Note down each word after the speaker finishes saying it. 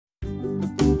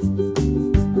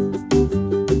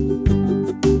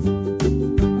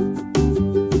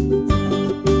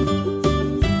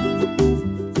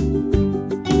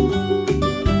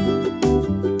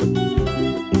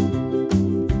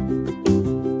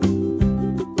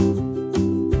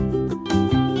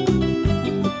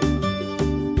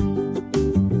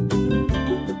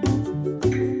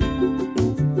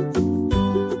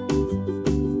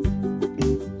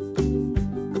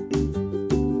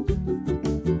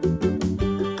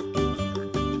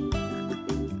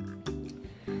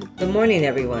Good morning,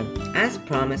 everyone. As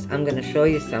promised, I'm going to show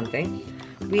you something.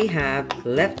 We have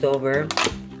leftover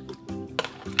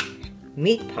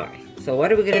meat pie. So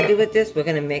what are we going to do with this? We're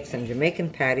going to make some Jamaican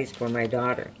patties for my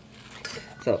daughter.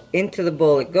 So into the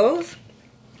bowl it goes.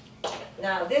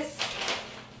 Now this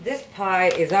pie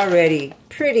is already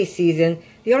pretty seasoned.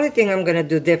 The only thing I'm going to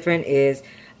do different is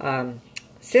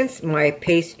since my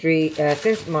pie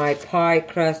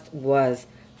crust was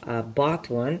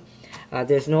bought one,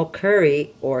 there's no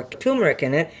curry or turmeric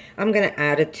in it. I'm going to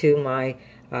add it to my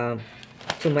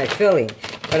filling.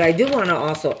 But I do want to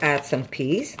also add some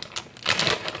peas.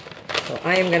 So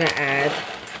I am going to add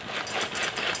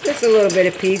just a little bit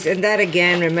of peas. And that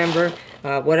again, remember,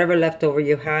 whatever leftover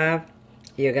you have,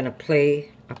 you're going to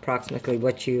play approximately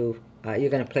what you're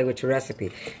going to play with your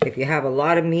recipe. If you have a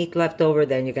lot of meat left over,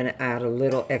 then you're going to add a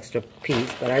little extra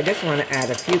peas. But I just want to add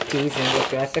a few peas in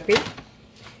this recipe.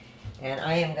 And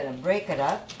I am going to break it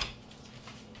up.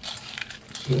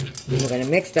 We're going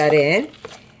to mix that in.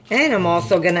 And I'm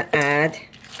also going to add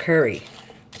curry.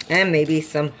 And maybe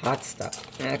some hot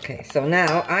stuff. Okay, so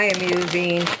now I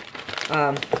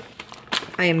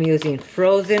am using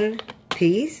frozen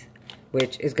peas,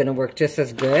 which is going to work just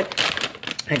as good.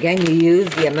 Again, you use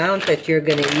the amount that you're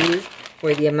going to use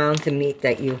for the amount of meat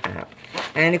that you have.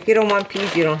 And if you don't want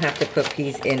peas, you don't have to put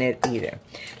peas in it either.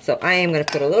 So I am going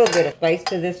to put a little bit of spice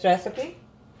to this recipe.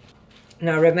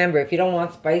 Now remember, if you don't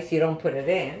want spice, you don't put it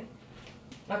in.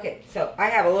 Okay, so I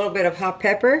have a little bit of hot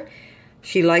pepper.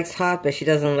 She likes hot, but she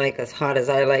doesn't like as hot as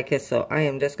I like it. So I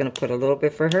am just going to put a little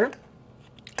bit for her.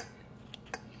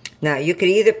 Now you could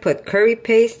either put curry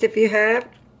paste if you have,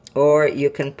 or you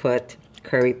can put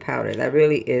curry powder. That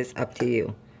really is up to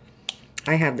you.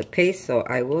 I have the paste, so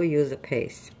I will use the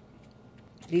paste.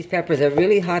 These peppers are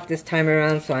really hot this time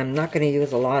around, so I'm not going to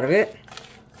use a lot of it.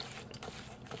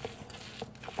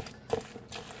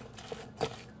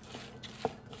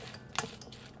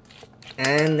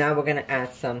 And now we're going to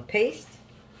add some paste.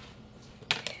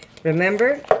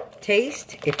 Remember,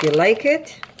 taste. If you like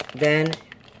it, then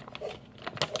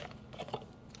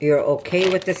you're okay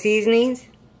with the seasonings,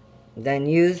 then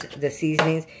use the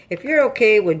seasonings. If you're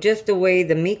okay with just the way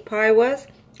the meat pie was,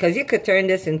 because you could turn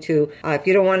this into, if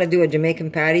you don't want to do a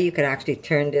Jamaican patty, you could actually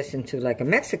turn this into like a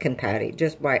Mexican patty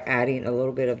just by adding a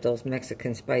little bit of those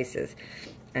Mexican spices.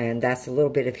 And that's a little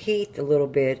bit of heat, a little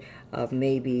bit of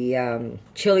maybe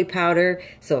chili powder.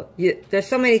 So there's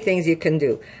so many things you can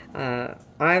do.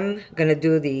 I'm going to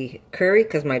do the curry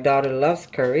because my daughter loves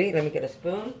curry. Let me get a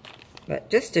spoon. But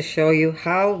just to show you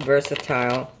how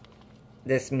versatile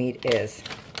this meat is.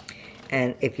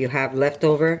 And if you have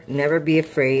leftover, never be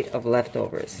afraid of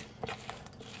leftovers.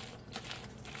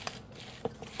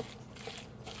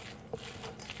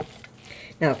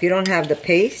 Now, if you don't have the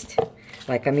paste,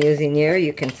 like I'm using here,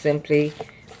 you can simply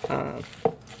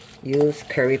use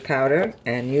curry powder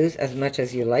and use as much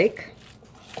as you like.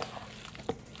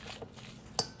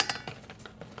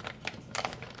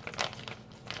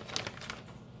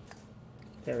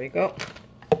 There we go.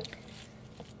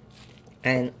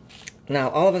 And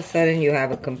now all of a sudden you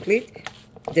have a complete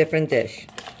different dish.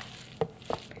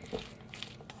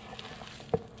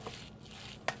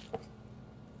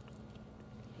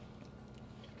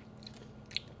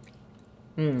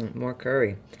 More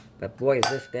curry. But boy, is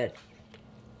this good.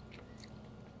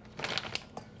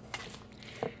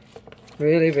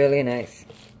 Really, really nice.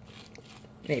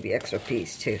 Maybe extra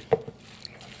peas too.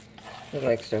 A little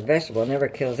extra vegetable never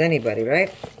kills anybody,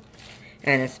 right?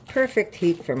 And it's perfect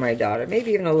heat for my daughter.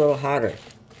 Maybe even a little hotter.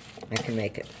 I can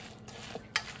make it.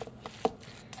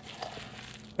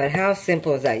 But how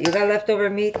simple is that? You got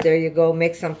leftover meat, there you go.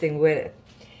 Make something with it.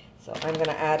 So I'm going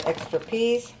to add extra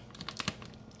peas.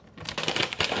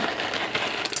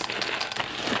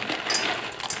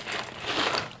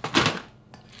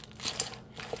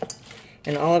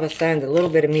 And all of a sudden, the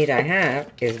little bit of meat I have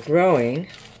is growing.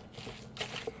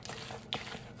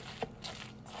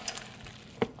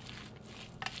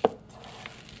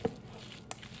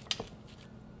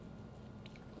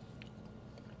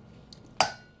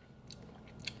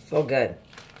 So good.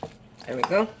 There we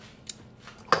go.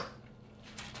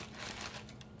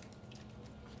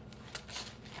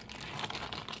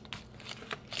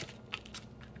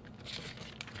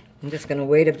 I'm just going to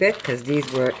wait a bit because these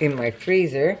were in my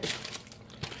freezer.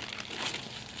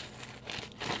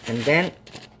 And then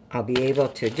I'll be able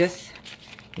to just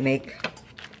make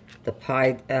the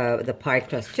pie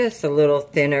crust just a little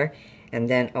thinner, and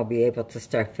then I'll be able to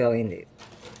start filling these.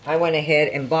 I went ahead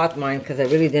and bought mine because I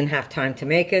really didn't have time to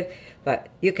make it, but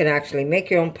you can actually make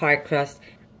your own pie crust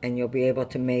and you'll be able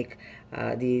to make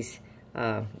these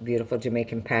beautiful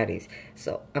Jamaican patties.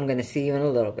 So I'm going to see you in a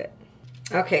little bit.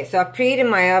 Okay, so I preheated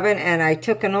my oven and I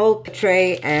took an old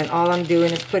tray and all I'm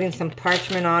doing is putting some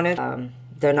parchment on it.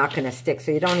 They're not going to stick,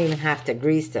 so you don't even have to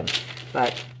grease them.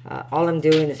 But all I'm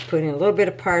doing is putting a little bit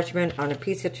of parchment on a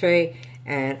piece of tray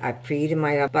and I preheated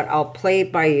my oven. But I'll play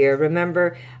it by ear.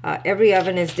 Remember, every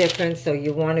oven is different, so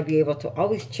you want to be able to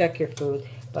always check your food.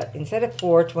 But instead of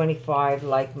 425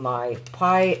 like my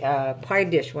pie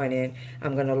dish went in,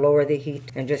 I'm going to lower the heat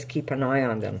and just keep an eye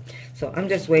on them. So I'm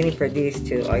just waiting for these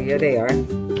to, oh, here they are.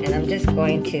 And I'm just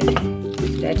going to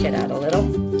stretch it out a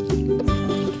little.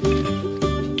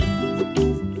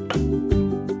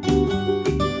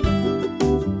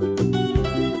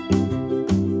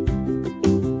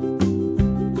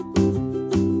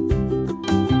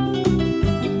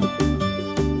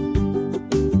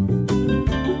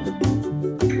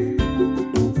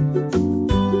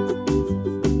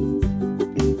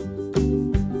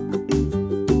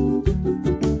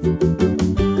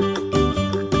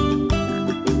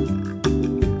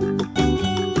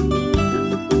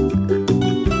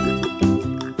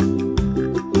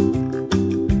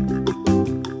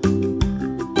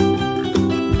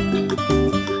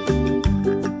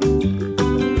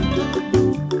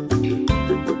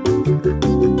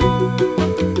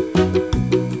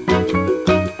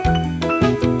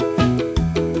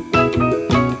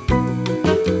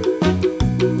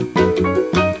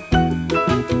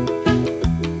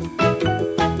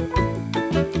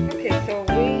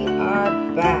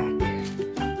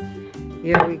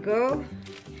 Here we go.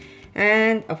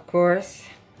 And of course,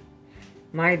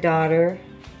 my daughter.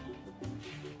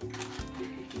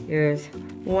 Here's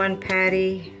one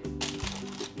patty.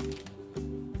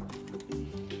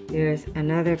 Here's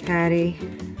another patty.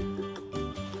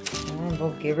 And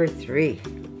we'll give her 3.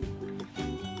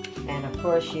 And of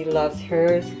course, she loves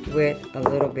hers with a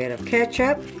little bit of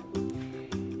ketchup.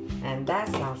 And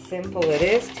that's how simple it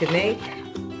is to make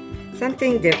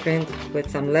something different with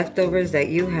some leftovers that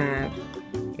you have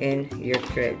in your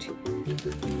fridge.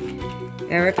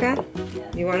 Erica,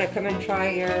 you want to come and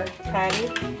try your patty?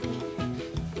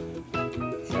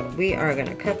 So we are going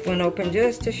to cut one open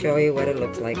just to show you what it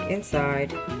looks like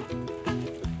inside.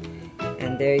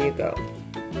 And there you go.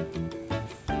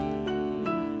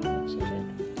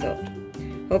 So,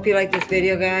 hope you like this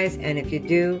video, guys, and if you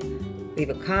do, leave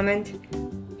a comment,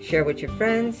 share with your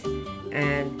friends,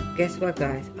 and guess what,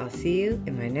 guys? I'll see you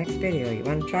in my next video. You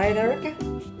want to try it, Erica?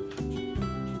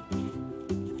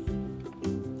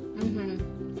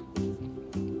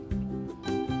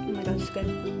 Oh my God, it's good.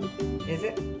 Is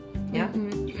it? Yeah?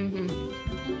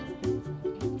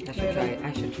 I should try it.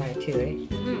 I should try it too, eh?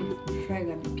 Very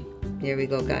good. Here we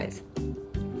go, guys.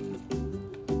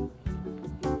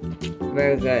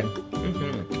 Very good.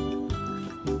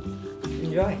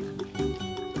 Enjoy.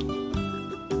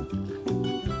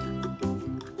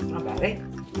 Not bad, eh?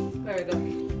 Very good.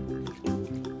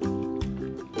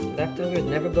 Leftovers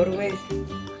never go to waste.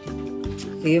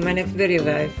 See you in my next video,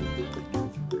 guys.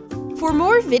 For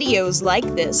more videos like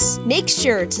this, make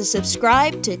sure to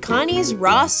subscribe to Connie's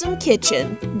RAWsome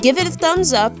Kitchen, give it a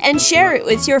thumbs up, and share it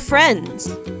with your friends.